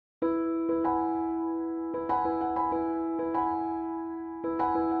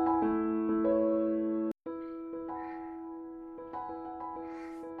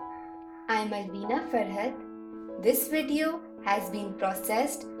Amina Farhat. This video has been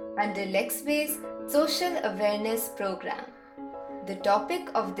processed under Lexway's Social Awareness Program. The topic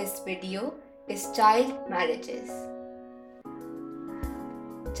of this video is child marriages.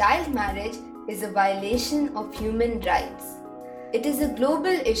 Child marriage is a violation of human rights. It is a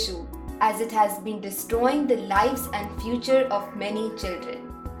global issue as it has been destroying the lives and future of many children.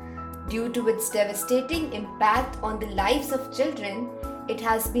 Due to its devastating impact on the lives of children, it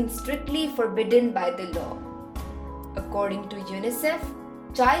has been strictly forbidden by the law. According to UNICEF,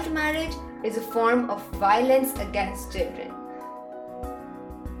 child marriage is a form of violence against children.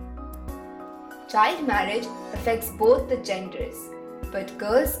 Child marriage affects both the genders, but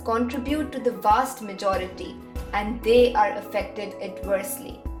girls contribute to the vast majority and they are affected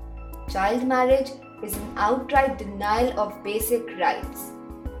adversely. Child marriage is an outright denial of basic rights.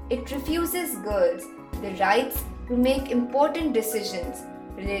 It refuses girls the rights to make important decisions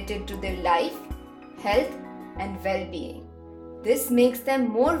related to their life, health, and well-being. This makes them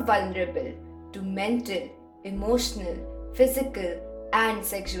more vulnerable to mental, emotional, physical, and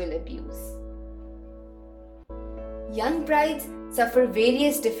sexual abuse. Young brides suffer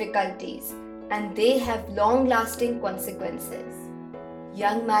various difficulties and they have long-lasting consequences.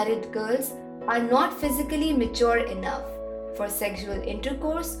 Young married girls are not physically mature enough for sexual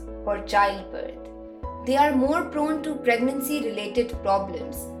intercourse or childbirth. They are more prone to pregnancy-related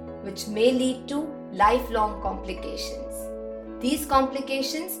problems, which may lead to lifelong complications. These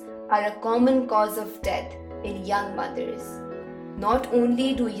complications are a common cause of death in young mothers. Not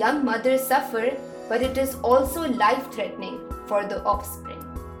only do young mothers suffer, but it is also life-threatening for the offspring.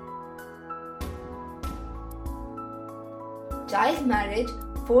 Child marriage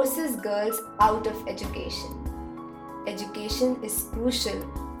forces girls out of education. Education is crucial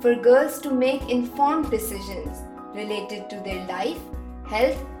for girls to make informed decisions related to their life,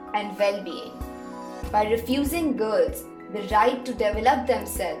 health, and well-being. By refusing girls the right to develop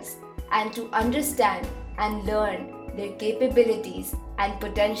themselves and to understand and learn their capabilities and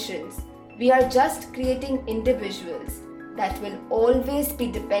potentials, we are just creating individuals that will always be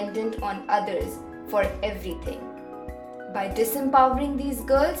dependent on others for everything. By disempowering these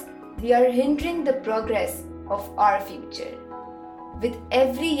girls, we are hindering the progress of our future. With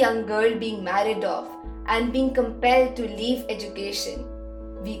every young girl being married off and being compelled to leave education,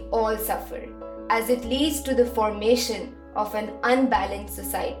 we all suffer, as it leads to the formation of an unbalanced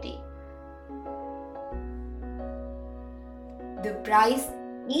society. The price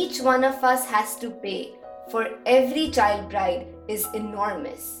each one of us has to pay for every child bride is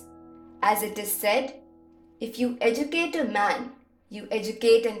enormous. As it is said, if you educate a man, you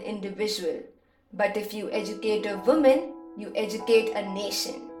educate an individual. But if you educate a woman, you educate a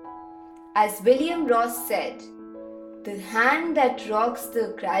nation. As William Ross said, the hand that rocks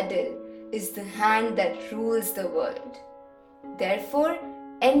the cradle is the hand that rules the world. Therefore,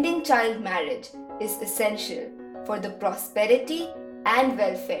 ending child marriage is essential for the prosperity and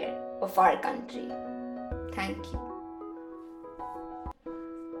welfare of our country. Thank you.